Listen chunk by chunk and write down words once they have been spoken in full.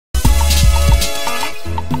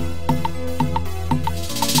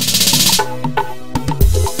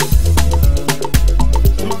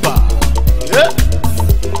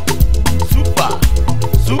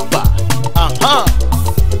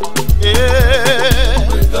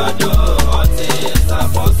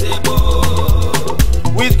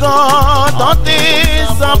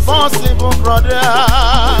are possible, brother.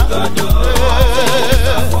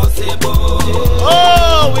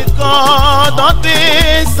 Oh, with God, all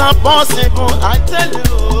things are possible. I tell you.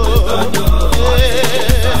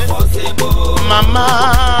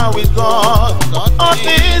 Mama, with God, all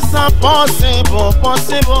things are possible,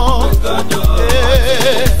 possible.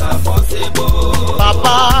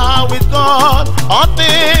 Papa, with God, all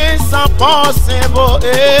things are possible.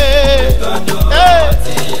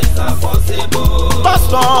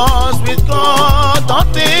 Pastors, with God, all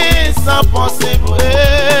things are possible.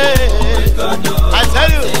 I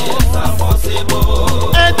tell you.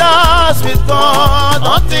 Elders, with God,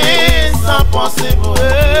 all things are possible.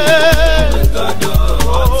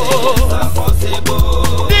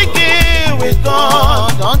 Digging with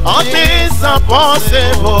God, all things are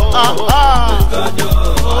possible.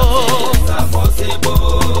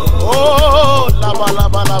 Oh, laba,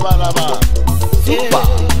 laba, laba, laba. Super,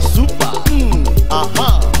 super.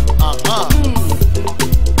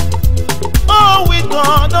 Oh, with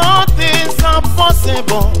God, all things are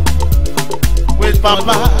possible. With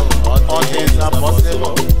Papa, all things are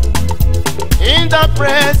possible. In the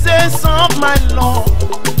presence of my Lord,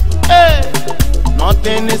 hey,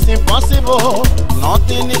 nothing is impossible.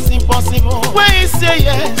 Nothing is impossible. When he say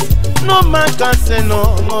yes, no man can say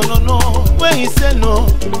no. No, no, no. When he say no,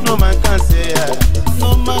 no man can say yes.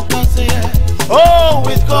 No man can say yes. Oh,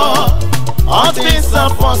 with God, all things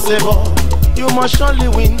are possible. You must surely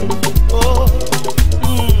win. Oh,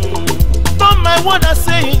 don't mind what I'm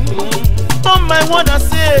saying. Don't mind what I'm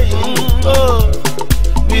saying. Oh,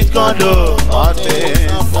 with God, oh, all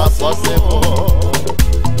things are possible.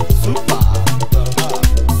 Super.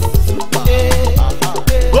 Super.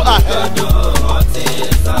 Go ahead. All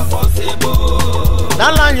things are possible.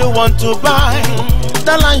 That land you want to buy.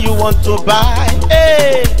 That land you want to buy.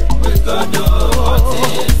 Hey. With God, all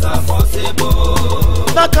things are possible.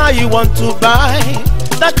 That car you want to buy.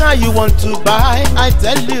 That car you want to buy, I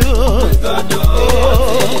tell you.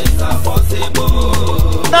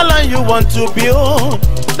 That land you want to build,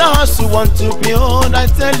 that house you want to build, I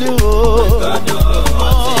tell you.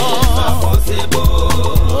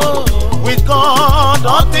 With God,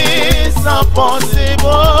 all things are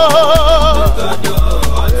possible.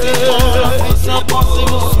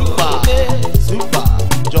 Super, super,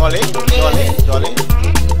 jolly, jolly, jolly.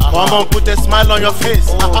 Come on, put a smile on your face.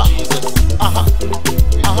 Oh, Jesus.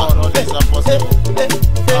 All things are possible.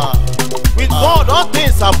 With God, all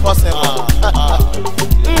things are possible.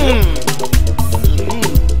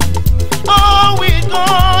 Oh, with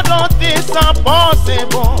God, all things are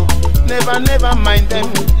possible. Never, never mind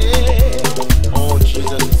them. Oh,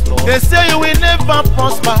 Jesus is Lord. They say you will never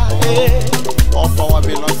prosper. All power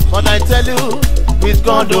belongs to you. But I tell you, with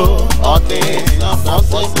God, all things are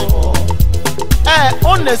possible.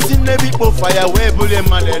 Honestly, maybe for fire, we bully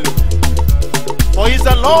Malelu. For he's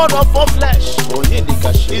the Lord of all flesh.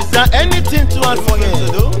 Is there anything too hard for him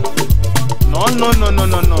to do? No, no, no, no,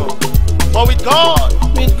 no, no. For with God,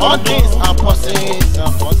 all things are possible.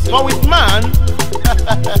 But with man,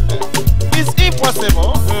 it's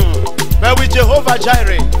impossible. But with Jehovah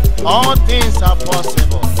Jireh, all things are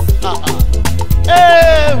possible.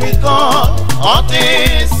 Hey, with God, all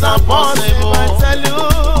things are possible. I tell you,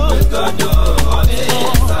 with God, all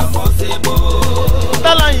things are possible.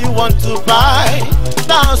 The land you want to buy,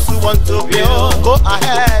 the house you want to build, go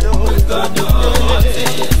ahead. With God, all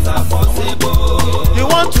things are possible. You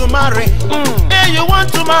want to marry, hey, you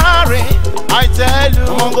want to marry, I tell you,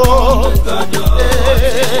 go. With God, all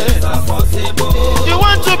things are possible. You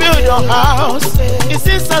want to build your house, it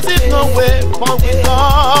seems as if no way, but with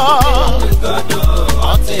God,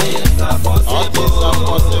 all things are possible. All things are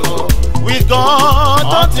possible. With God,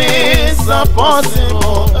 all things are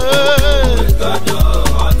possible. With God,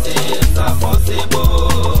 all things are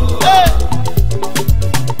possible. Hey.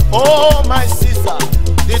 Oh, my sister,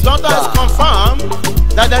 the doctor has confirmed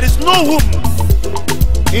that there is no womb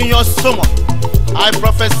in your stomach. I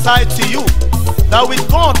prophesy to you that with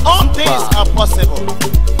God, all things are possible.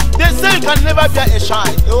 They say you can never bear a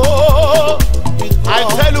child. Oh, I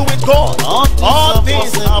tell you, with God, all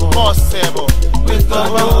things are possible. With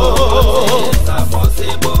God, all things are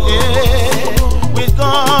possible. Yeah. With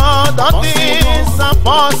God, all things are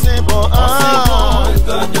possible. With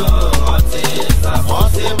God, all things are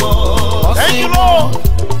possible. Thank you, Lord.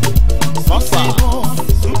 Possible,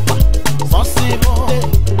 super, possible.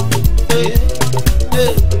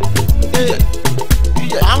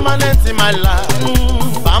 Permanent in my life,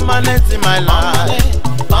 permanent in my life,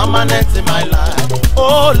 permanent in my life.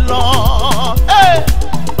 Oh Lord, hey,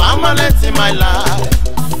 permanent in my life,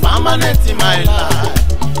 permanent in my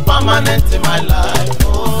life, permanent in my life.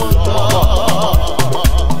 Oh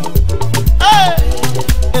Lord,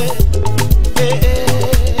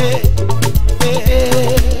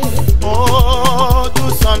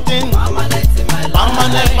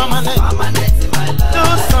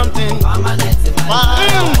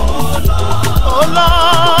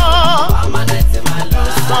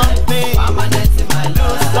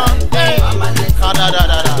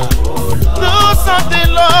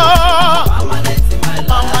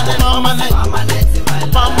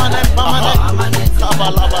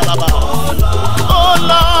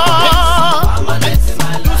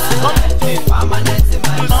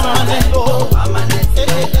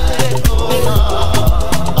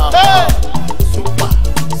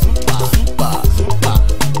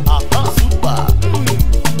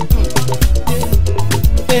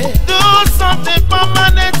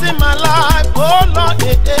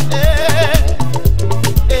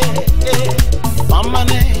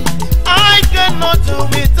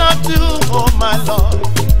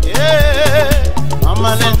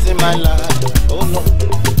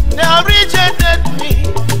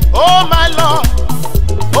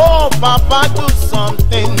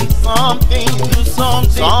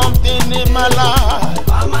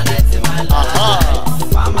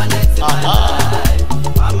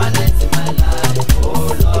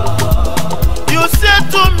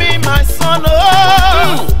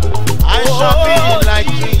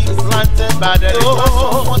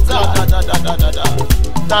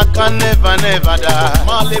 never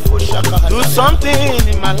die. Do something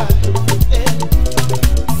in my life.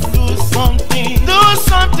 Do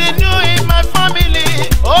something new in my family.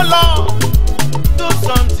 Oh Lord, do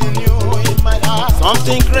something new in my life.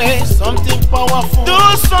 Something great, something powerful. Do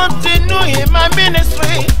something new in my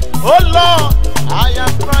ministry. Oh Lord, I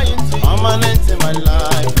am crying to you. Permanent in my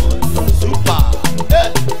life. Oh Lord, super.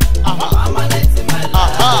 Permanent in my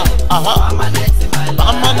life. Permanent in my life.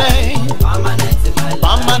 Permanent. Permanent in my life.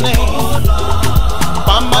 Permanent. Oh Lord.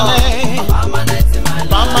 Permanent. Permanent in my life.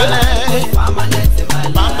 Permanent. Permanent in my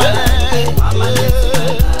life. Permanent. Permanent in my life.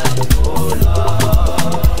 Oh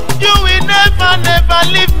Lord. You will never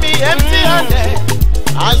leave me empty-handed.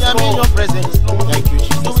 I am in your presence, Lord. Thank you,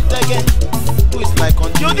 Jesus. Do it again. Do it like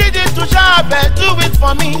unto you did it to Jabez. Do it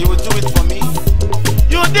for me. You will do it for me.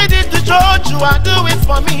 You did it to Joshua. Do it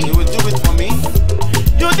for me. You will do it for me.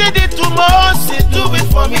 You did it to Moses. Do it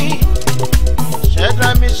for me.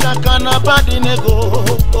 Shadrach, Meshach, and Abednego.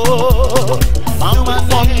 Do it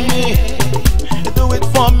for me. Do it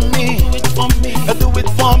for me. Do it for me. Do it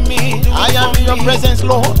for me. I am in your presence,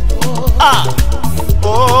 Lord.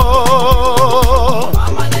 Oh,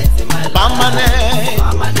 permanent in my life.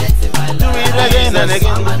 Permanent in my life. Do it again and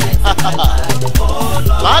again.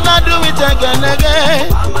 Father, do it again and again.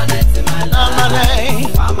 Permanent in my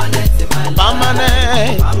life. Permanent in my life.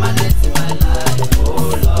 Permanent. Permanent in my life.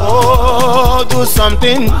 Oh, do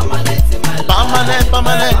something. Permanent in my life.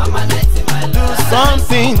 Permanent. Permanent in my life. Do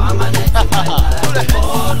something.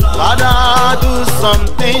 Father, do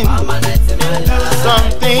something. Do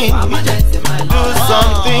something. Do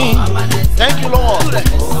something. Thank you, Lord.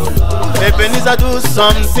 Ebenezer, do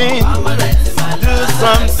something. Do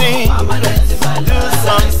something. Do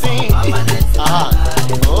something.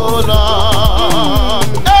 Oh Lord.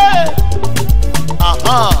 Hey.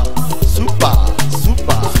 Super.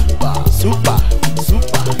 Super. Super.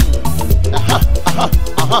 Super.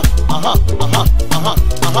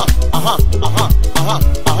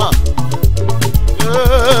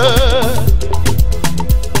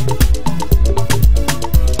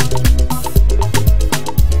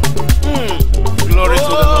 Glory to the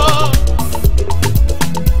Lord.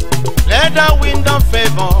 Let the wind of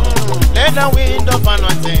favor, let the wind of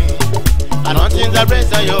anointing that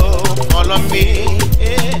brings you follow me.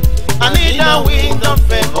 I need the wind of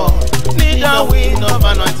favor, need the wind of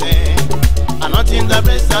anointing that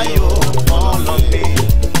brings you follow me.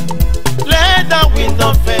 Let the wind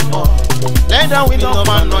of favor, let the wind of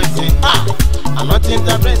anointing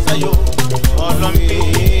that brings you follow me.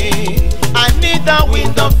 I need the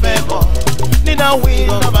wind of favor, need the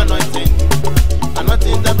wind of anointing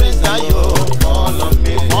that brings you follow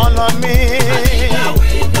me. Follow me. I need the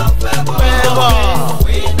wind of favor,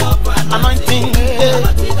 wind of anointing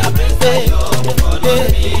that brings you follow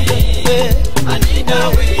me. I need the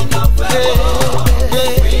wind of favor,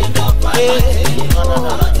 wind of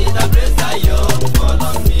anointing that brings you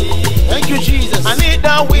follow me. Thank you, Jesus. I need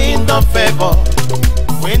the wind of favor,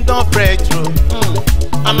 wind of breakthrough,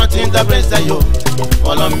 anointing that brings you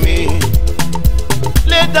follow me.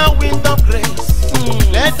 Let the wind of grace,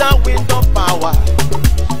 let the wind of power,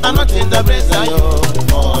 anointing that brings you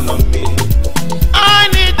follow me. I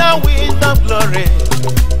need the wind of glory,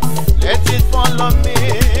 let it follow me.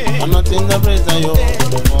 Anointing that brings you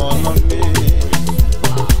follow me.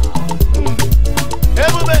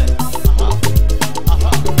 Everybody.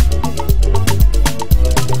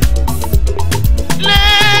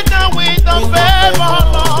 Let the wind of favor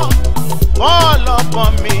fall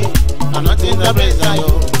upon me. Anointing that brings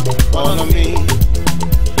you follow me.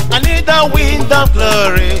 I need the wind of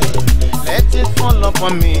glory, let it fall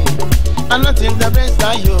upon me. Anointing that brings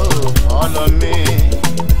you follow me.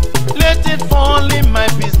 Let it fall in my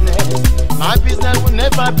business will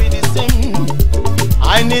never be the same.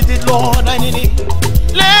 I need it, Lord, I need it.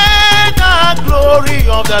 Let the glory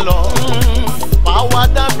of the Lord, power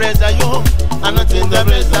that brings you, anointing that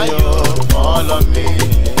brings you follow me.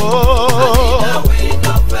 Oh, I need the wind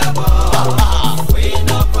of favor,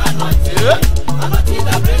 wind of anointing, anointing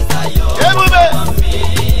that brings you follow me.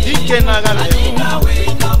 I need the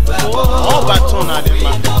wind of favor,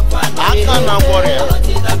 wind of anointing, warrior.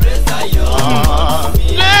 anointing that brings you follow me.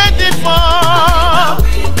 Let it fall.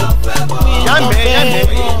 Wind of favor,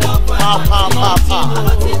 wind of anointing,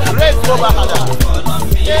 Great follow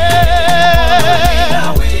me.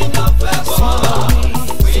 yeah. Wind of favor,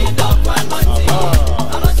 wind of anointing,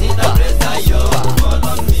 anointing that brings you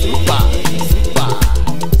follow me.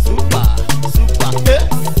 Super.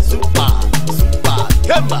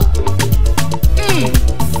 Kemba.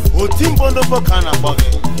 Otimbondo bokana boge.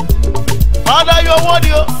 Father, your word,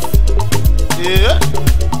 yo. Yeah.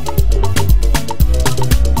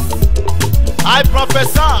 I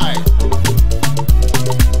prophesy.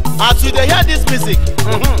 As you hear this music,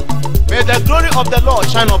 may the glory of the Lord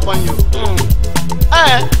shine upon you.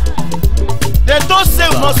 They don't say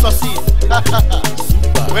will not succeed.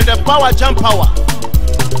 When the power jump power,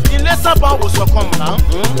 in lesser power will succumb now.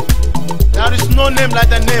 There is no name like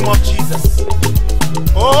the name of Jesus.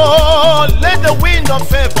 Oh, let the wind of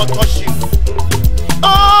favor touch you.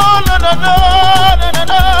 Oh, no, no, no, no, no,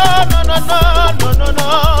 no, no, no, no, no, no.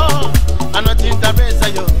 I'm not in the race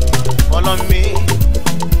of you. Follow me.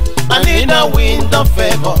 I need a wind of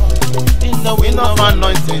favor, in the wind of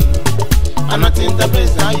anointing. I'm not in the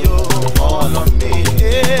race of you. Follow me.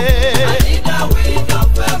 I need a wind of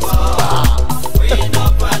favor, wind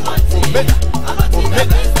of anointing. I'm not in the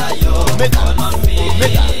race of you. Follow me.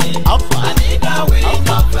 Alpha. I need a wind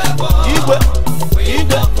of favor,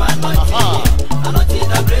 wind of anointing. I'm not in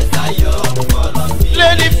the race of you. Follow me.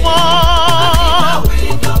 Lady I need a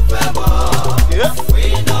wind of favor, yeah.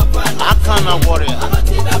 wind of anointing. I can't warrior. I'm not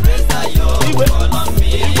in the race of you. Follow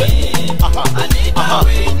me. I need a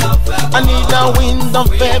wind of favor. I need a wind of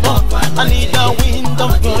favor. I need a wind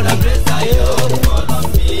of glory.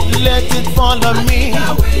 Let it follow me.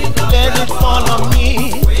 Let it follow me.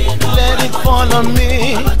 Let it follow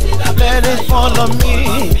me. Let it follow me.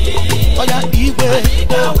 Oh yeah, Iwe.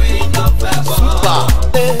 Super.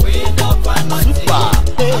 Super.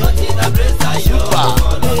 Super.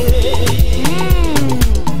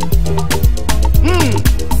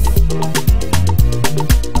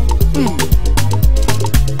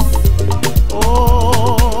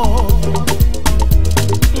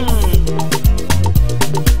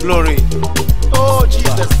 Glory. Oh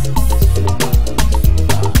Jesus.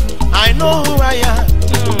 I know who I am.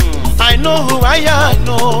 I know who I am. I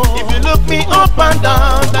know. If you look me up and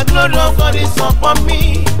down, the glory of God is upon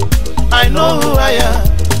me. I know who I am.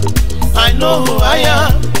 I know who I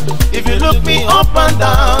am. If you look me up and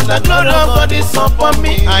down, the glory of God is upon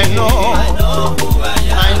me. I know. I know who I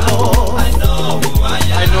am. I know. I know who I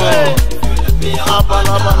am. I know. If you look me up and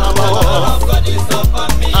down, the glory of God is upon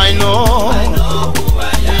me. I know. I know who I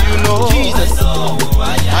am. Do you know? Jesus. I know who I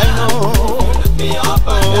am. I know. Look me up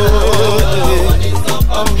and down, God is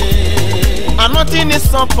upon me. And nothing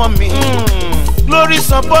is upon me. Glory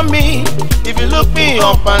is upon me. If you look me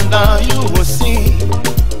up and down, you will see.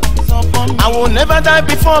 I will never die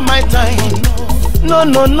before my time. No,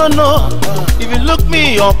 no, no, no. If you look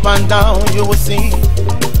me up and down, you will see.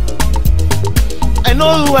 I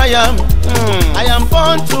know who I am. I am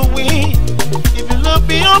born to win. If you look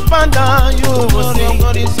me up and down, you will see.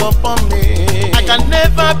 God is upon me. I can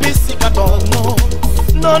never be sick at all. No,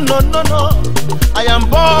 no, no, no, no. I am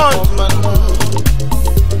born to win.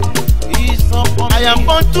 I am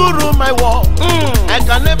born to rule my world. I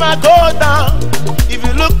can never go down. If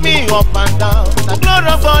you look me up and down, the glory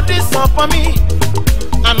of God is upon me.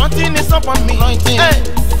 And nothing is upon me. Hey,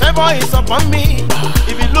 favor is upon me.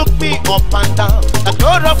 If you look me up and down, the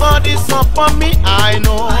glory of God is upon me. I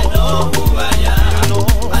know. I know who I am. You know.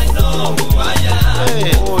 I know who I am.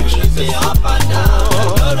 Hey, oh Look Jesus. me up and down, the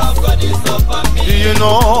glory of God is upon me. Do you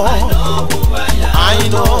know? I know who I am. I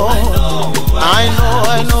know. I know who I am.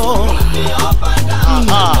 I know. Look me up and down,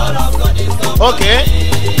 the glory of God is upon me. Okay.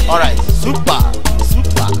 All right. Super.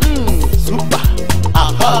 Super. Super.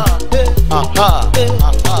 Aha. Aha.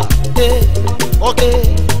 Aha. Okay.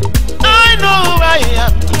 I know who I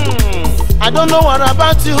am. I don't know what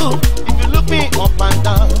about you. If you look me up and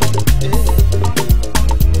down,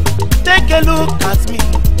 take a look at me.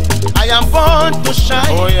 I am born to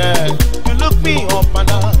shine. Oh yeah. If you look me up and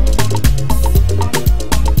down,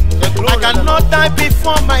 I cannot die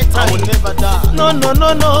before my time. I will never die. No, no,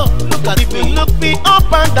 no, no. Look at if me. You look me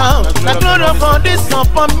up and down, the glory of God is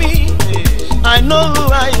upon me. I know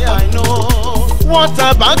who I am. I know. What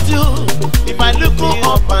about you? If I look you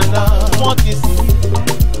up and down, what is in you?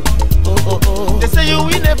 Oh, oh, oh. They say you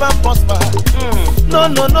will never prosper. No,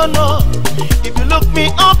 no, no, no. If you look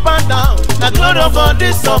me up and down, the glory of God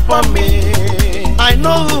is upon me. I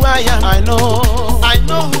know who I am. I know. I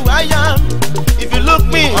know who I am. If you look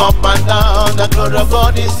me up and down, the glory of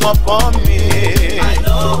God is upon me. I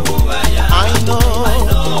know who I am. I know. I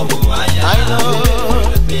know who I am. I know.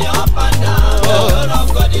 Look me up and down, the glory of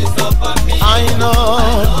God is upon me. I know. I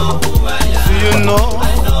know who I am. Do you know? I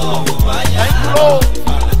know who I am. I know.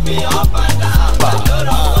 Look me up and down, the glory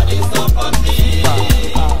of God is upon me.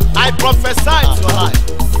 I prophesy to your life.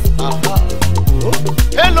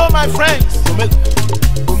 Hello, my friends.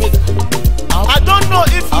 I don't know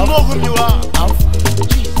if you know whom you are.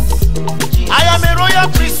 I am a royal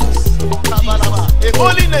priest, a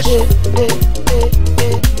holy nation,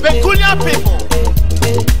 peculiar people.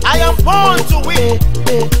 I am born to win.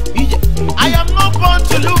 I am not born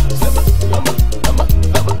to lose.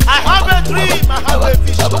 I have a dream, I have a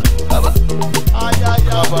vision.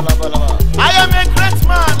 I am a great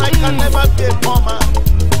man, I can never be a poor man.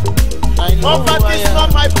 Poverty is not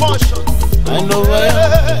my portion. I know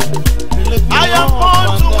where I am born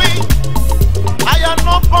to win. I am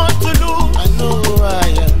not born to lose. I know who I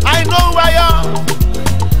am. I know who I am.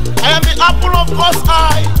 I am the apple of God's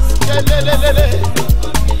eyes.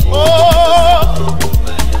 Oh,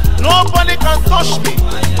 nobody can touch me.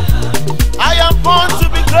 I am born to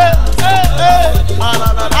be great.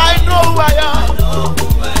 I know who I am.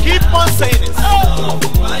 Keep on saying it.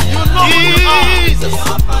 You know Jesus.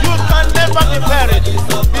 You can never be buried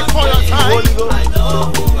before your time.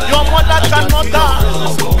 Your mother cannot die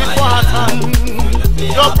before her time.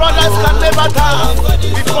 Your brothers can never die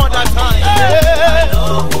before that time.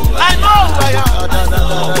 I know who I am.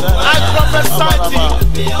 I prophesy to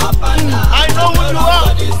you. I know who you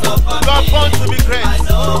are. You are born to be great.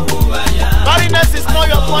 Barrenness is not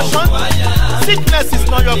your portion. Sickness is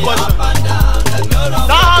not your portion.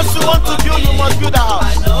 That house you want to build, you must build a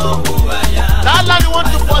house. That land you want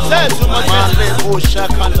to possess, you must get it.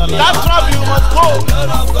 That travel you must go.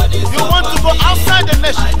 You want to go outside the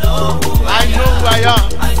nation. I know who I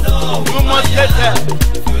am. You must get there.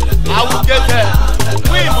 I will get there.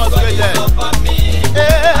 We must get there.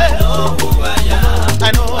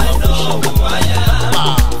 I know.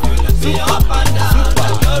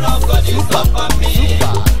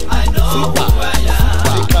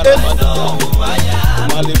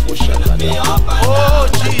 Oh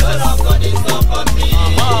Jesus.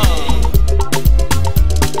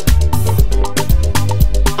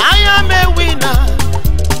 I am a winner.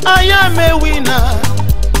 I am a winner.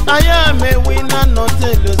 I am a winner, not a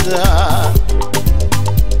loser.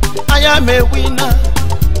 I am a winner.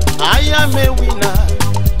 I am a winner.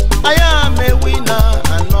 I am a winner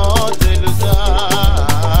and not a loser.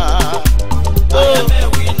 I am a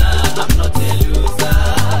winner, I'm not a loser.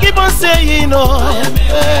 Keep on saying no. I am a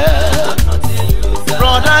winner, I'm not a loser.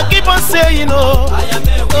 Brother, keep on saying no. I am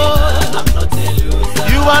a winner, I'm not a loser.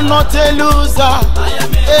 You are not a loser. I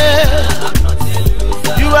am a winner, I'm not a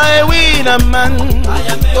loser. You are a winner, man. I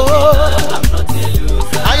am a winner, I'm not a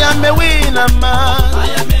loser. I am a winner, man. I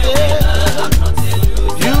am a winner, I'm not a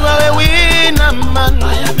loser. You are a winner, man. I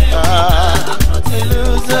am a winner, I'm not a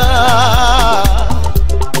loser.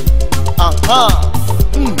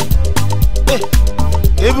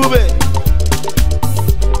 Hey, booby.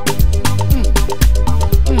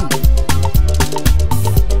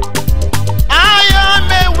 I am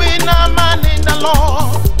a winner, man in the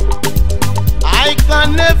Lord. I can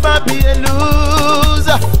never be a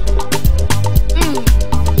loser.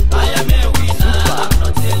 I am a winner, I'm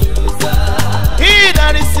not a loser. He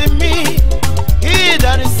that is in me, he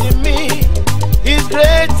that is in me, is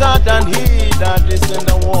greater than he that is in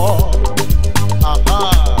the world.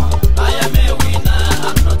 I am a winner,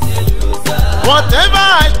 I'm not a loser. Whatever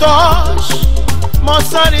I touch,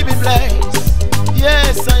 must surely be blessed.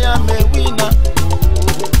 Yes, I am a winner.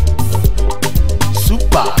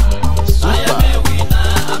 Super. I am a winner,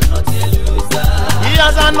 I'm not a loser. He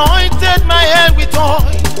has anointed my head with oil.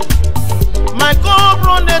 My cup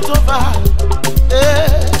runneth over.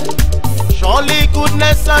 Surely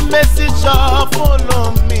goodness and mercy shall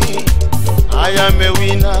follow me. I am a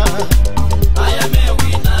winner. I am a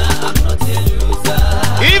winner, I'm not a loser.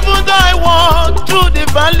 Even though I walk through the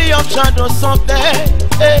valley of shadows of death,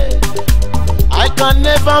 I can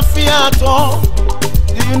never fear at all.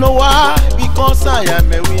 Do you know why? Because I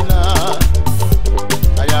am a winner.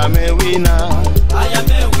 I am a winner. I am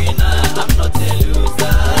a winner, I'm not a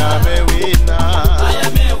loser. I am a winner. I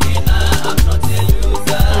am a winner, I'm not a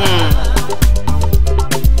loser.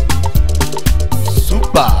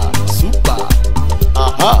 Super, super.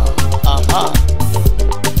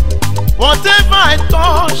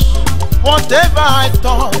 Whatever I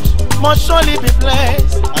touch, must surely be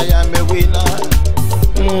blessed. I am a winner.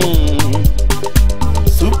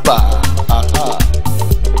 Super.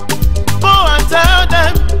 Go and tell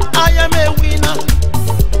them I am a winner.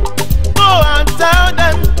 Go and tell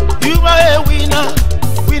them you are a winner.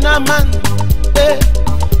 Winner man.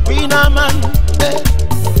 Winner man.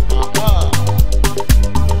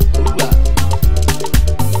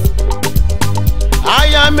 I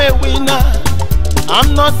am a winner.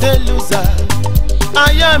 I'm not a loser.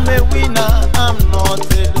 I am a winner. I'm not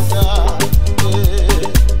a loser.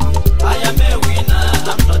 I am a winner,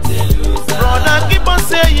 I'm not a loser. Brother, keep on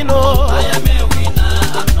saying no. I am a winner,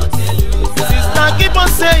 I'm not a loser. Sister, keep on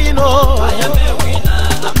saying no. I am a winner,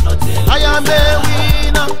 I'm not a loser. I am a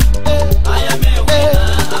winner. I am a winner,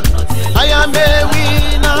 I'm not a loser. I am a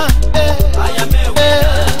winner. I am a winner,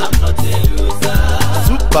 I'm not a loser.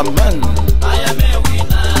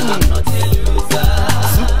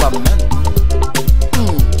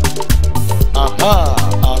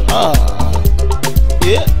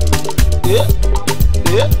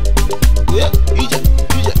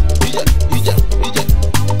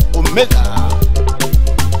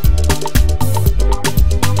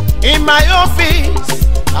 In my office,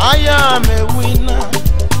 I am a winner.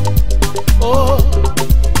 Oh,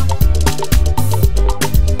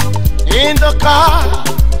 in the car,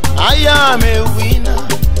 I am a winner.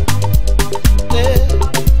 Yeah.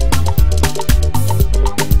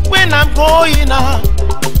 When I'm going out,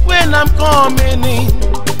 when I'm coming in,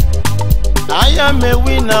 I am a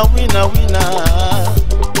winner, winner, winner.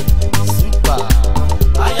 Super.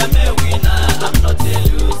 I am a winner, I'm not a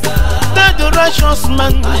loser. The righteous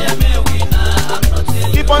man. I am a winner, I'm not a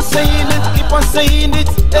loser. Keep on saying it, keep on saying it.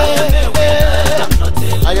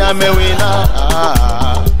 I am a winner,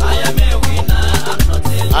 I am a winner, I'm not a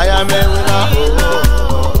loser. I am a winner.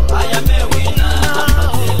 Oh. I am a winner, I'm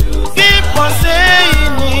not a loser. Keep on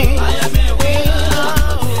saying it. I am a winner, I'm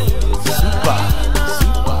not a loser. Super,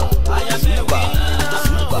 super, I am a winner,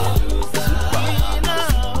 super,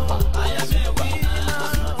 I am a winner,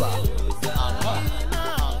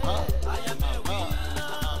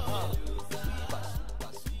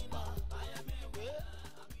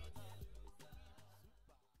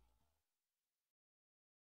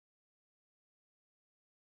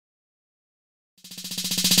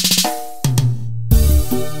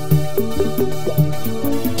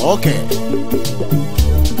 Okay.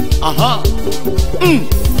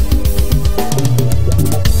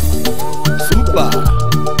 Super,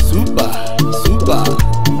 super, super.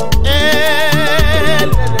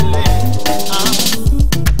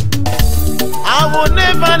 I will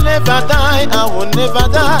never, never die. I will never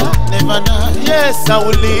die, never die. Yes, I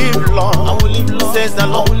will live long. I will live long. Says the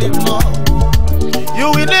Lord, I will live long.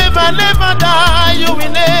 You will never, never die. You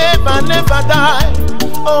will never, never die.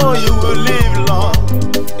 Oh, you will live long.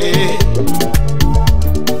 Eh.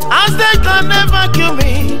 As they can never kill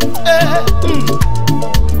me. Eh.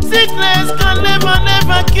 Sickness can never,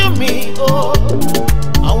 never kill me. Oh,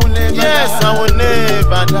 I will never. Yes, die. I will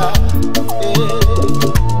never die. Eh.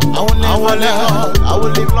 I will live long. I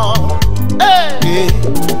will live long. Hey.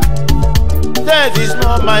 Death is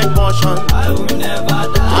not my portion. I will never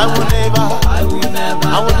die. I will never. I will never.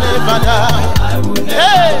 I will never die. I will never.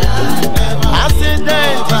 Hey. I say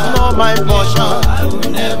death is not my portion. I will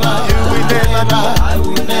never. You will never die. I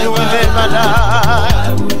will never. You will never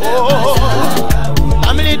die. Oh,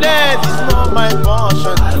 family death is not my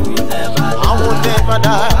portion. I will never. I will never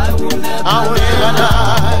die. I will never. I will never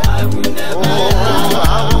die. I will never. Oh,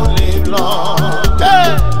 I will live long. Hey.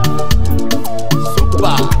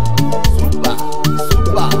 Super, super,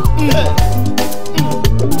 super.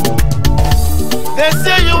 They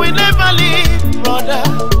say you will never leave, brother.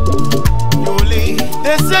 You will leave.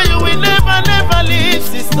 They say you will never, never leave,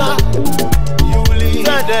 sister. You will leave.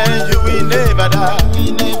 Tell them you will never die.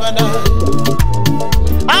 You will never die.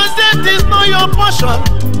 As death is not your portion,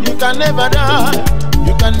 you can never die.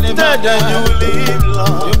 You can never die. Tell them you will live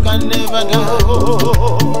long. You can never die.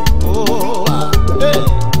 Oh, hey.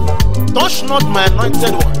 Touch not my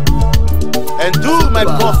anointed one, and do my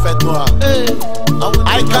prophet no harm.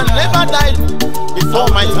 I can never die before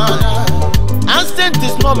my time. As death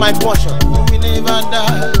is not my portion, you will never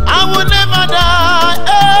die. I will never die.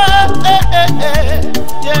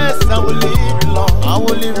 Yes, I will live long. I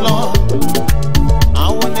will live long. I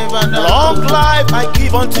will never die. Long life I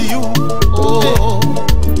give unto you. Oh,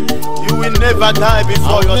 you will never die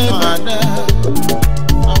before your time. I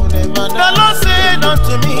will never die. The Lord said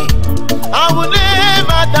unto me, I will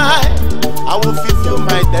never die. I will fulfill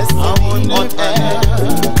my destiny on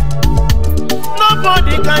earth.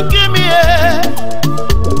 Nobody can kill me.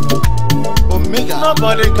 Omega.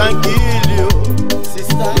 Nobody can kill you,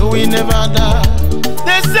 sister. You will never die.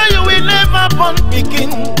 They say you will never born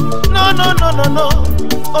picking. No, no, no, no, no.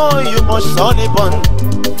 Oh, you must surely born.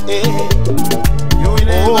 Eh. You will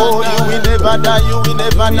never die. You will never die. You will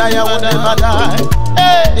never die. I will never die.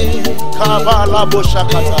 Eh. Kabala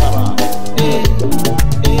Boshakata.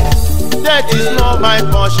 That is not my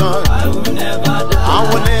portion. I will never die. I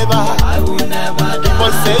will never. I will never die. Keep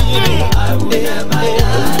on saying it. I will never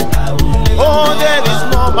die. I will never. Oh, that is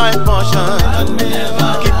not my portion.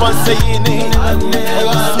 Keep on saying it.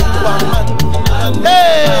 Superman.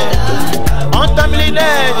 Hey, untimely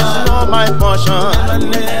death is not my portion.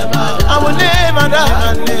 I will never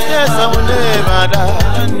die. Yes, I will never die.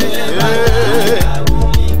 Yeah.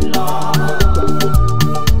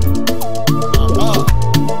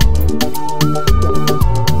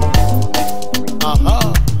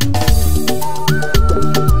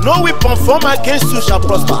 No weapon formed against you shall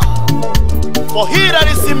prosper. For he that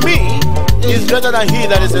is in me is greater than he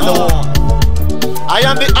that is in the world. I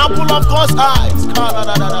am the apple of God's eyes.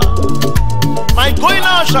 My going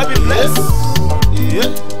out shall be blessed.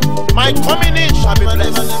 My coming in shall be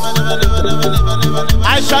blessed.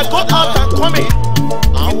 I shall go out and come in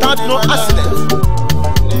without no accident.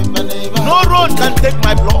 No road can take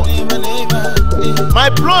my blood. My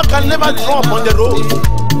blood can never drop on the road.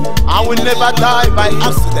 I will never die by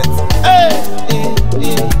accident. Hey.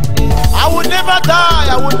 I will never die.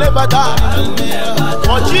 I will never die.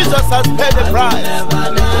 For Jesus has paid the price.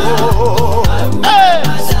 Oh. Hey.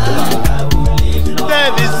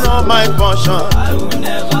 Death is not my portion.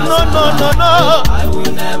 No, no, no, no.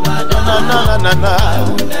 No, no, no, no, no.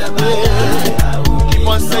 Keep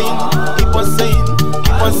on saying, keep on saying,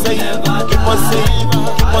 keep on saying, keep on saying,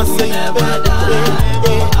 keep on saying.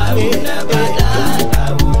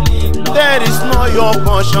 That is not your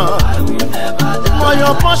portion. Not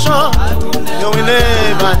your portion. You will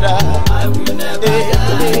never die.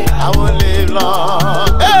 I will live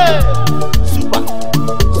long. Hey, super,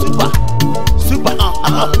 super, super.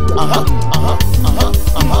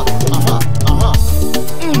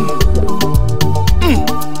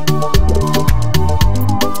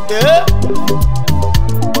 Yeah.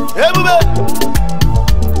 Hey, baby.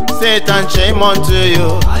 Satan, shame unto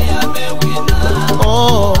you. I am a winner.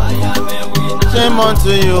 Oh, I am a winner. shame unto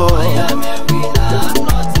you. I am a winner,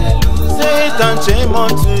 not a loser. Satan, shame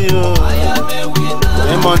unto you. I am a winner.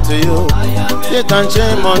 Shame unto you. Satan,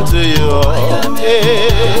 shame unto you. Hey,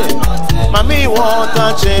 Mommy, water,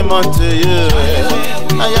 shame unto you.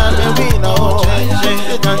 I am a winner.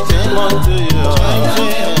 Satan, shame unto you.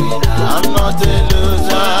 I'm not a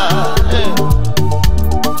loser. Hey.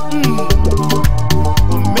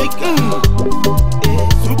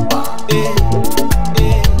 Super.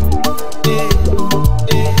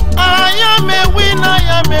 I am a winner. I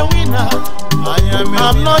am a winner.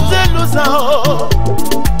 I'm not a loser. Oh.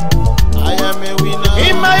 I am a winner.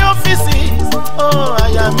 In my offices, oh, I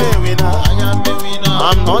am a winner. I am a winner.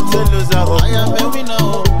 I'm not a loser. Oh. I am a winner.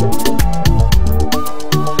 Oh.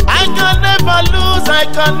 I can never lose. I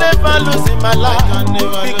can never lose in my life.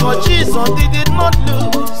 Because Jesus did not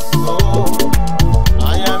lose. Oh. I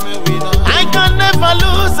am a winner. I can never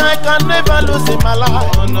lose. I can never lose in my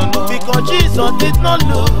life. No, no, no. Because Jesus did not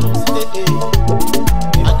lose.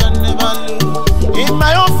 I can never lose. In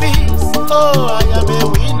my office, oh, I am a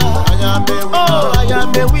winner. I am a winner. Oh, I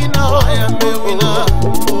am a winner. I am a winner.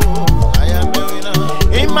 Oh, I am a winner.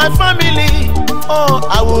 In my family, oh,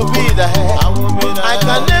 I will be the head. I will be the head. I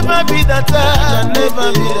can never be the tail. I can never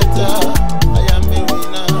be the tail. I am a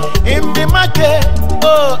winner. In the market,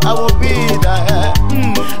 oh, I will be the head.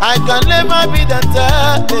 I can never be the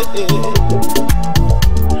tail.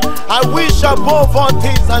 I wish above all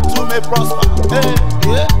things that you may prosper. Hey,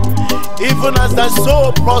 yeah. Even as thy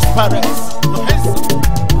soul prosperous.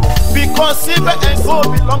 Because silver and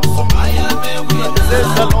gold belongs to me. I am a winner. Says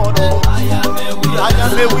the Lord. Oh. I am a winner. I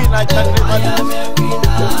am a winner. I can never lose. I am a winner.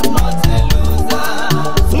 I'm not a loser.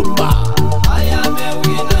 Super. I am a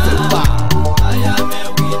winner. Super. I am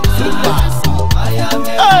a winner. Super. I am a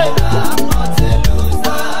winner. I'm not a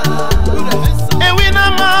loser. A winner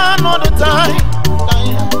man all the time.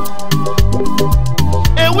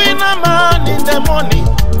 A winner man in the morning.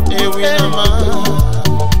 A winner man.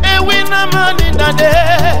 A winner man in the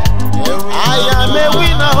day. I am a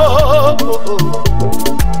winner. Oh, oh, oh.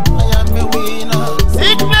 I am a winner.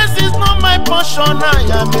 Sickness is not my portion. I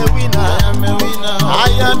am a winner. I am a winner. I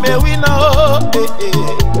am a winner. Oh, eh, eh.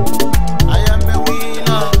 I am a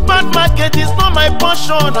winner. Bad market is not my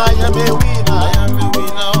portion. I am a winner. I am a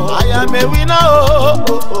winner. Oh. I am a winner. Oh,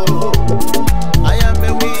 oh, oh. I am a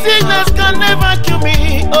winner. Sickness can never kill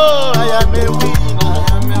me. Oh, I am a winner.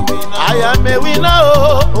 I am a winner.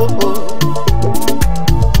 Oh, oh, oh.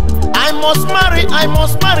 I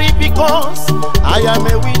must marry because I am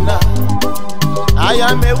a winner. I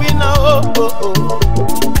am a winner. Oh, oh, oh.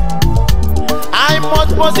 I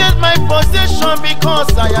must possess my possession because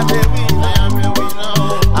I am a winner.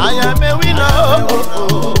 I am a winner. Oh,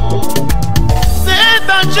 oh, oh.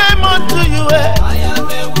 Satan, shame unto you. I am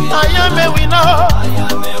a winner. I am a winner.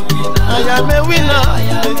 I am a winner.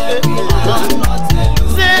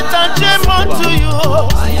 Satan, shame unto you.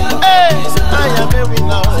 Hey, I am a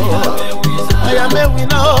winner. I am a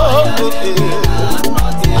winner.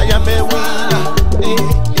 I am a winner.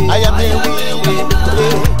 I am a winner.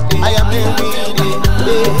 I am a winner.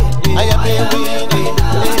 I am a winner.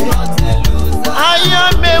 I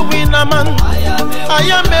am a winner man. I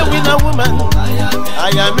am a winner woman.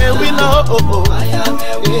 I am a winner. Oh, oh.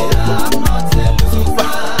 Super,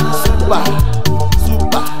 super,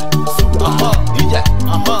 super, super.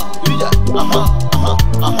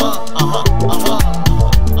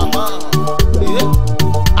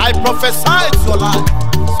 I prophesy to your life.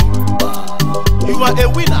 You are a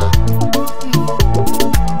winner.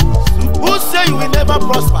 Who say you will never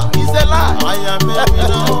prosper? It's a lie. I am a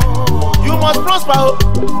winner. You must prosper. prosper.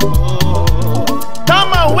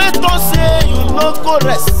 Come and wait to say you no go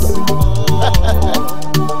rest.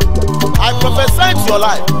 I prophesy to your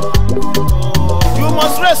life. You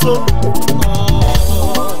must rest.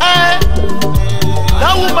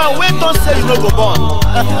 That woman wait to say you no go born.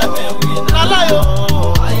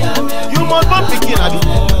 You must not begin.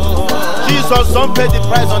 Jesus don't pay the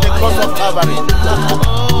price on the cross of Calvary.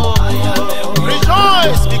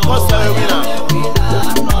 Rejoice because you're a winner.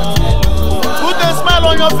 Put a smile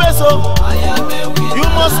on your face, you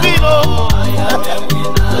must win,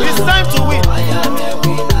 It's time to win.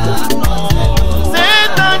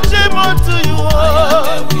 Satan, shame unto you,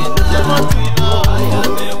 shame unto you,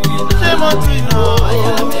 shame unto you.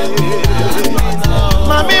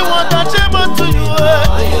 Mommy, want a shame unto you,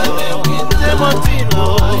 shame unto you,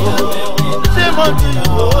 shame unto you.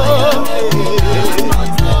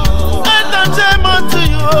 Satan, shame unto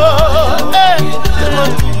you, shame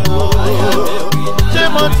unto you,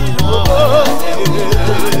 shame unto you.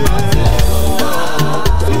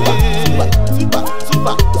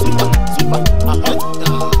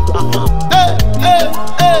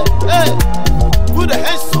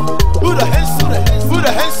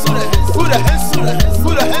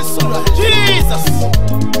 Jesus.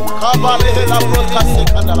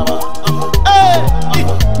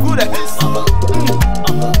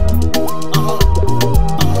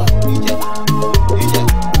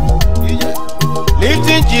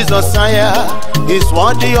 Lifting Jesus higher is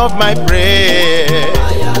worthy of my praise.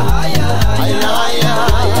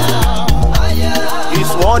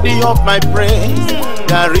 He's worthy of my praise.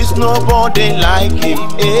 There is nobody like him.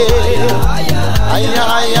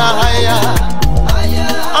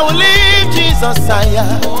 I will lift Jesus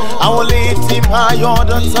higher. I will lift him high all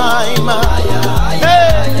the time.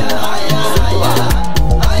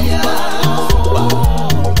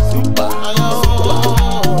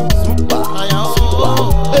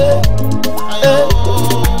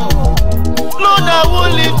 Lord, I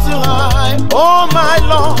will lift you high. Oh my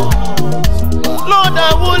Lord. Lord,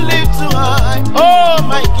 I will lift you high. Oh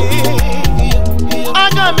my King.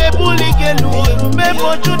 Aga me bully gelu me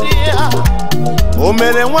bojudia. O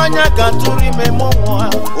mere nwanya gaturi me monwa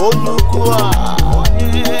onukua.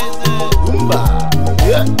 Umba.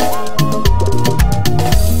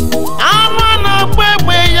 Amana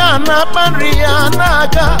kwekwe ya na banri ya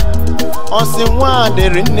naga. Osi nwa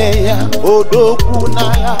deri nne ya odokwu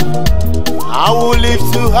na ya. I will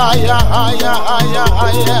lift you higher, higher, higher,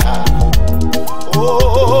 higher.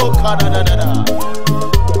 Oh, kadadadada.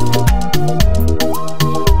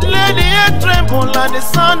 Lady, I tremble at the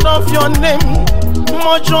sound of your name.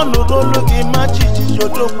 Mojo no rologi majiji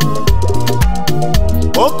jodogu.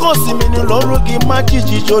 Oko simini rologi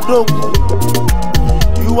majiji jodogu.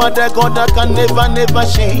 You are the God that can never, never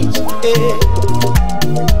change.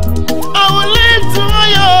 I will lift you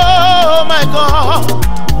higher, my God.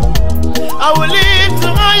 I will lift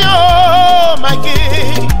you higher, my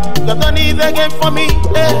King. You don't need again for me.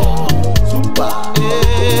 Super,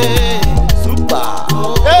 super,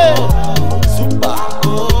 super.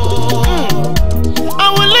 I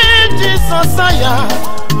will lift Jesus higher.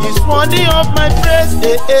 He's worthy of my praise.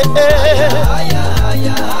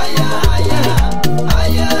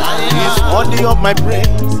 He's worthy of my praise.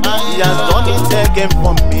 He has done it again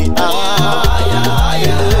for me. I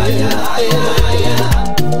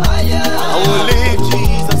will lift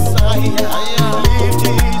Jesus higher. Lift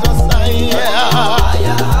Jesus higher.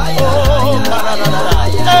 Oh,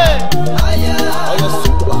 hey. Oh, you're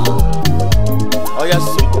super. Oh, you're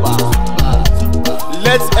super.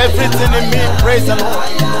 Let everything in me praise the Lord.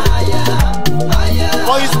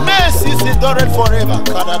 For his mercy is endured forever.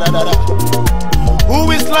 Who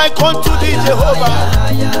is like unto thee, Jehovah?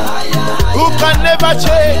 Who can never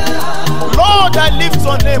change? Lord, I lift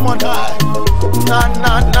your name on high. Na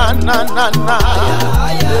na na na na na.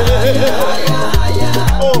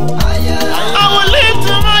 Oh, I will lift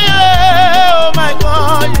you higher. Oh my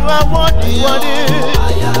God, you are worthy, worthy.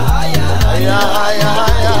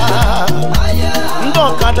 Ndo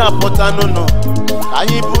kada potano no.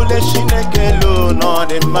 Ayi bule shineke lo no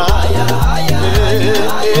de ma.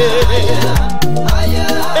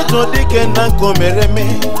 Eto dike na komereme.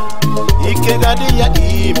 Ike gadi ya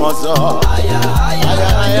imozo.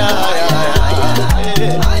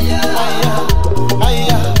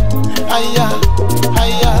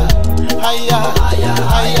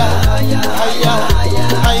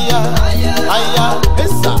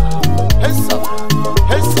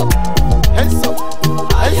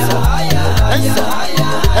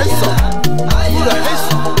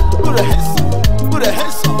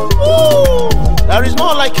 There is no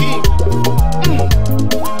like him.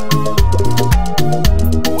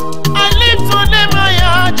 I lift your name.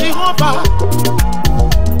 Jehovah.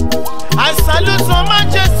 I salute Your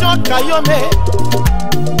Majesty Okayome.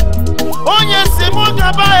 Onye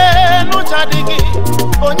simugaba no jadigi.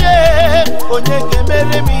 Onye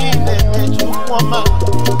kemere mi nemeju kwoma.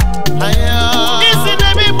 Isi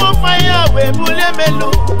nemi bo fire we bule melu.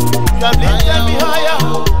 You have lifted me higher.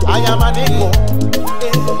 I am an eagle.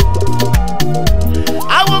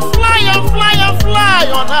 I will fly and fly and fly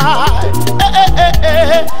on high.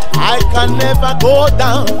 I can never go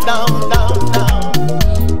down, down, down, down.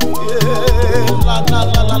 La la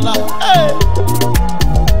la la la. Hey.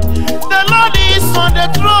 The Lord is on the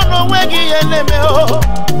throne.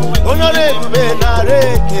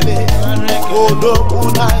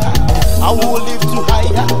 I will lift you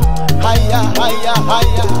higher, higher, higher,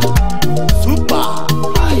 higher. Super,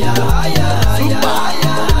 higher, higher, super,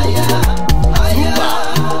 higher, higher, higher.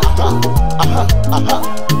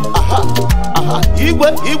 Iwe.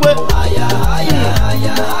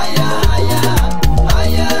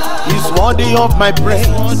 He's worthy of my praise.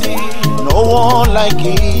 No one like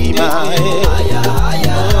Him.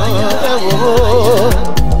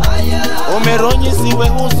 Omeronyi siwe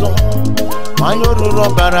uzo. Mayoro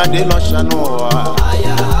robara de loshanoa.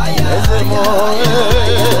 Ezemo.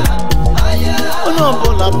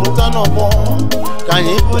 Onobola putanobo.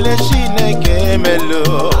 Kanyibule shineke melo.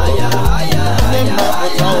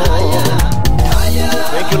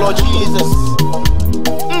 Thank you, Lord Jesus.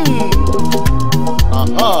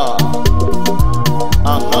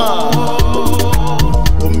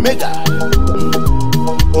 Omega.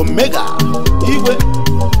 Omega. Iwe.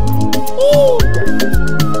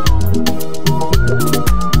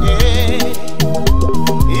 Yeah.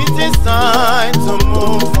 It is time to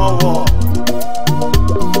move forward.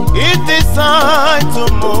 It is time to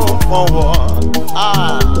move forward.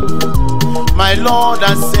 My Lord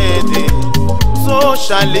has said it, so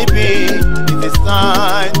shall it be. It is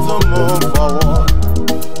time to move forward.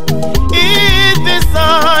 It is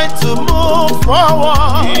time to move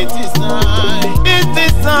forward. It is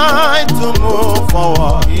time to move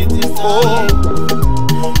forward. It is time.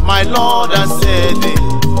 My Lord has said it,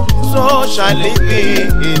 so shall it be.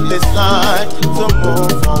 It is time to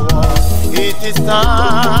move forward. It is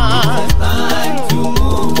time to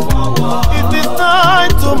move forward. It is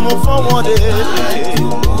time to move forward.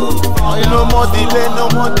 No more delay, no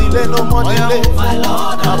more delay, no more delay.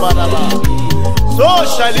 So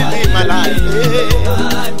shall it be my life.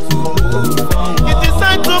 It is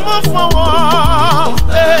time to move forward.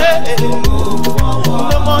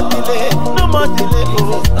 No more delay, no more delay.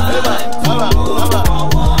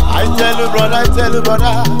 I tell you,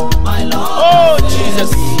 brother. Oh,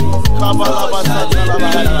 Jesus.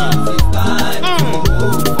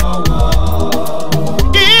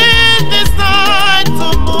 It is time to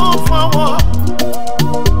move forward.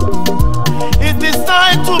 It is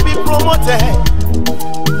time to be promoted.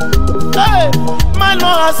 Hey, my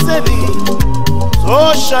Lord has said it, so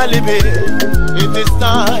shall it be. It is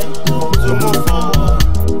time to move forward.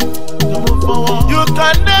 You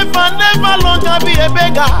can never longer be a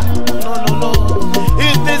beggar. No.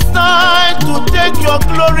 It is time to take your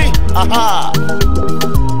glory.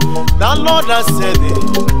 The Lord has said it,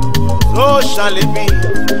 so shall it be.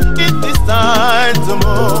 It is time to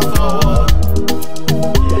move forward.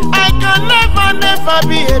 I can never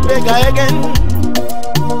be a beggar again.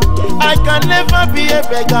 I can never be a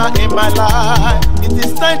beggar in my life. It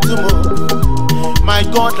is time to move. My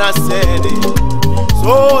God has said it,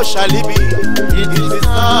 so shall it be. It is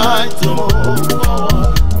time to move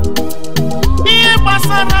forward.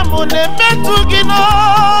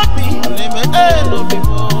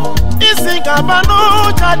 Isingabano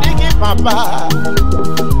jadigi papa.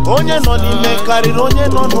 Onye no ni mekari, onye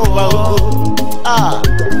no nova.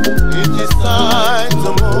 It is time to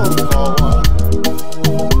move forward.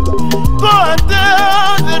 Go and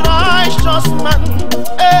tell the righteous man,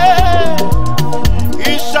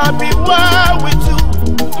 it shall be well with you.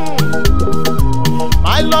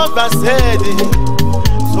 My Lord has said it,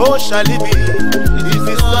 so shall it be. It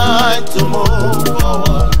is time to move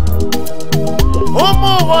forward.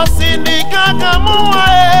 Omo was in the Gagamoa.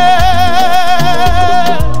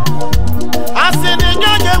 As in the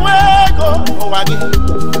Gagawego,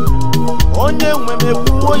 Onye Weme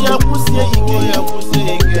Puya Pusia.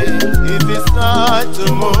 It is time to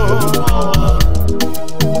move forward.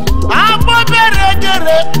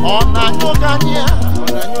 Ababeregere ona nyoganya.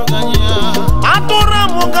 Atora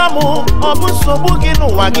mugamu obusobugi no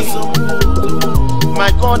wagi.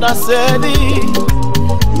 My God has said it,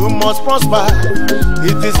 you must prosper.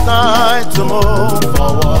 It is time to move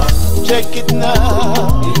forward. Check it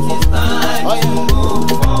now. It is time to move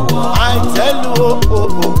forward. I tell you,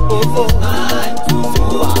 it is time to move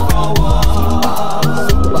forward.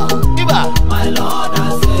 My Lord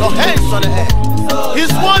has said, your hands on the head.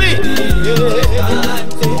 He's worthy. time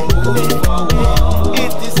to move forward.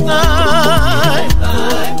 It is time.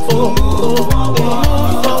 Time to move forward.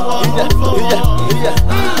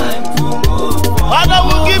 Time to move forward. Father,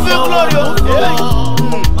 we give you glory.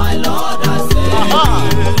 My Lord has said,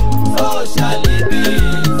 so shall it be.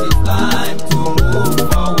 It's time to move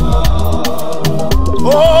forward.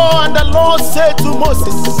 Oh, and the Lord said to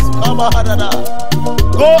Moses,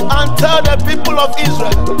 go and tell the people of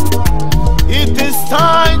Israel, it is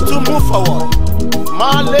time to move forward.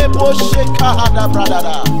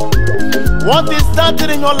 What is starting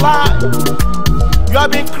in your life? You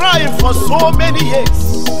have been crying for so many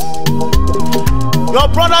years. Your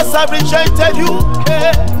brothers have rejected you.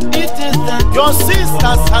 It is that your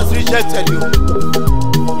sisters has rejected you.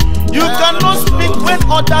 You cannot speak when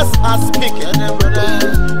others are speaking.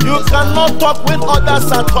 You cannot talk when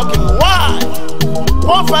others are talking. Why?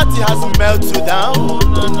 Poverty has melted you down.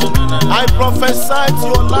 I prophesy to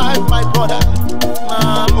your life, my brother.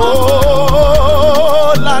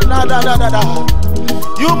 Oh, la la la la la.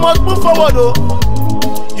 You must move forward, oh.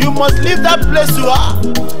 You must leave that place you are.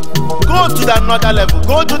 Go to the another level.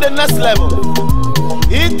 Go to the next level.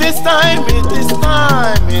 It is time, it is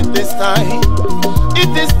time, it is time.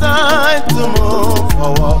 It is time to move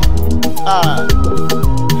forward.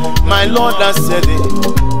 My Lord has said it.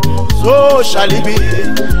 So shall it be.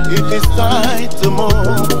 It is time to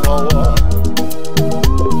move forward.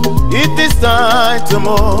 It is time to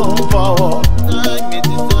move forward.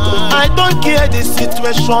 I don't care the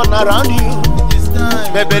situation around you.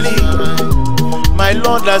 Baby, my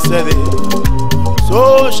Lord has said it.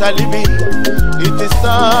 So shall it be. It is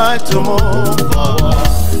time to move forward.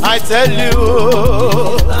 I tell you,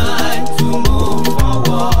 It's time to move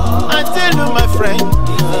forward. I tell you, my friend.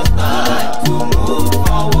 It's time to move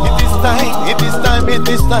forward. It is time, it is time, it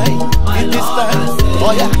is time, it is time.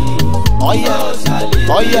 Oh yeah, oh yeah,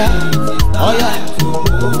 oh yeah, oh yeah. To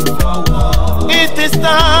move forward. It is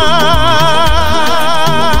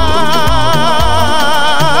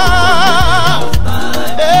time.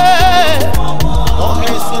 Hey. Don't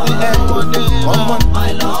hasten the end. Come on,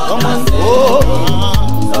 My Lord come on. has said,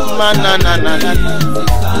 Oh, man, na na na na.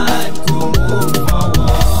 it's time to move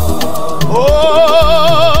forward.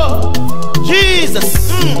 Oh, Jesus.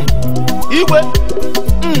 Iwe.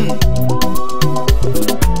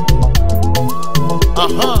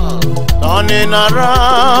 Turning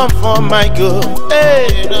around for my good. Hey,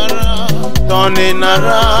 turning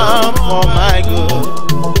around for my good.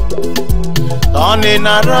 Turning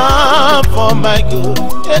around for my good.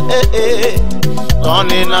 Hey, hey, hey.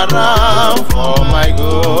 Turning around for my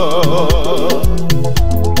good.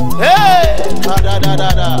 Hey, da da da da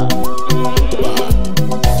da.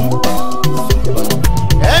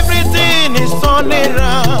 Everything is turning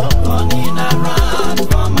around. Turning around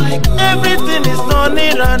for my good. Everything is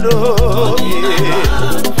turning around. Oh, yeah.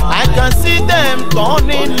 I can see them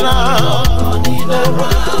turning around. Turning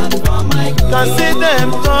around for my good. Can see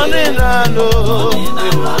them turning around. Oh,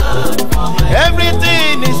 yeah.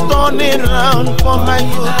 Everything is turning around for my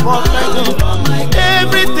good, for my good.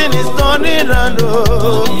 Everything is turning around.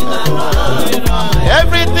 Oh,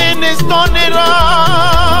 everything is turning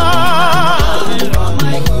around.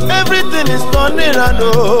 Everything is turning around.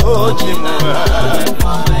 Oh,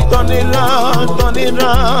 turning around, turning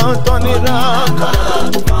around, turning around,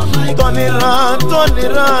 turning around,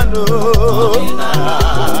 turning around.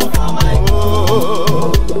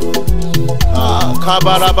 Oh,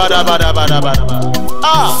 kabarabarabarabarabaraba.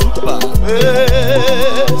 Super,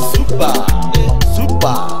 super,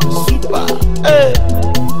 super, super. Hey,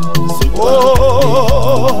 super.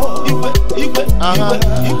 Oh, Igwe, Igwe,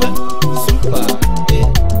 Igwe, super,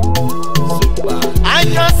 super. I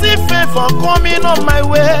can see favor coming on my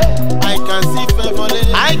way. I can see favor.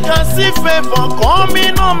 I can see favor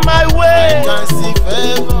coming on my way. I can see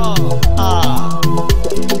favor.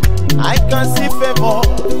 I can see favor.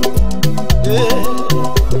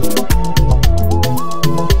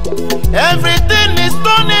 Everything is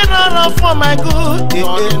turning around for my good.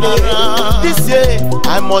 This year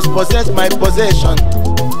I must possess my possession.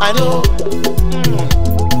 I know.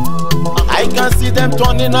 I can see them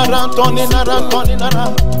turning around, turning around, turning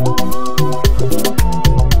around.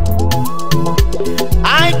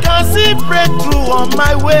 I can see breakthrough on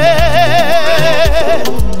my way.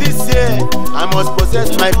 This year I must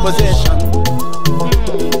possess my possession.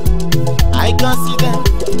 I can see them.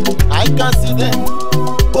 I can see them.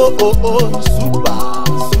 Oh, oh, oh, super,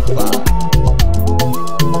 super.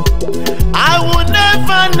 I will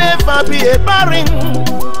never, never be a barren.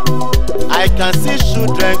 I I can see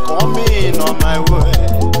children coming on my way.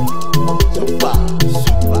 Super,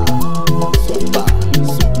 super, super,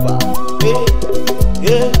 super. Yeah,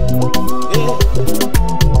 yeah, yeah.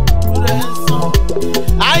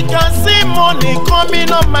 I can see money coming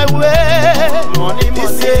on my way. Money,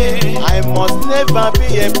 this year I must never be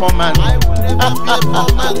a poor man. I will never be a poor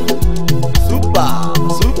man. Super,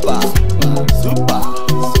 super, super, super,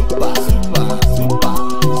 super, super,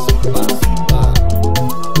 super, super.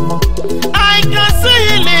 I can see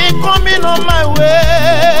healing coming on my way.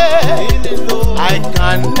 I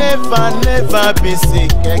can never be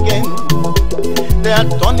sick again. They are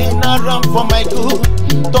turning around for my good,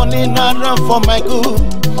 turning around for my good,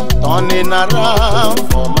 turning around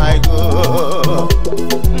for my good.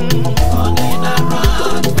 Turning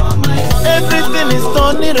around for my good. Everything is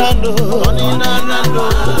turning around, oh. Turning around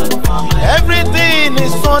for my good. Everything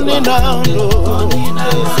is turning around, oh.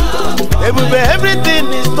 Everything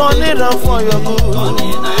is turning around for your good.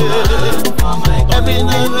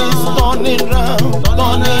 Everything is turning around,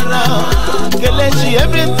 turning around. Kelechi,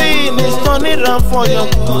 everything is turning around for your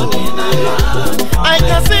good.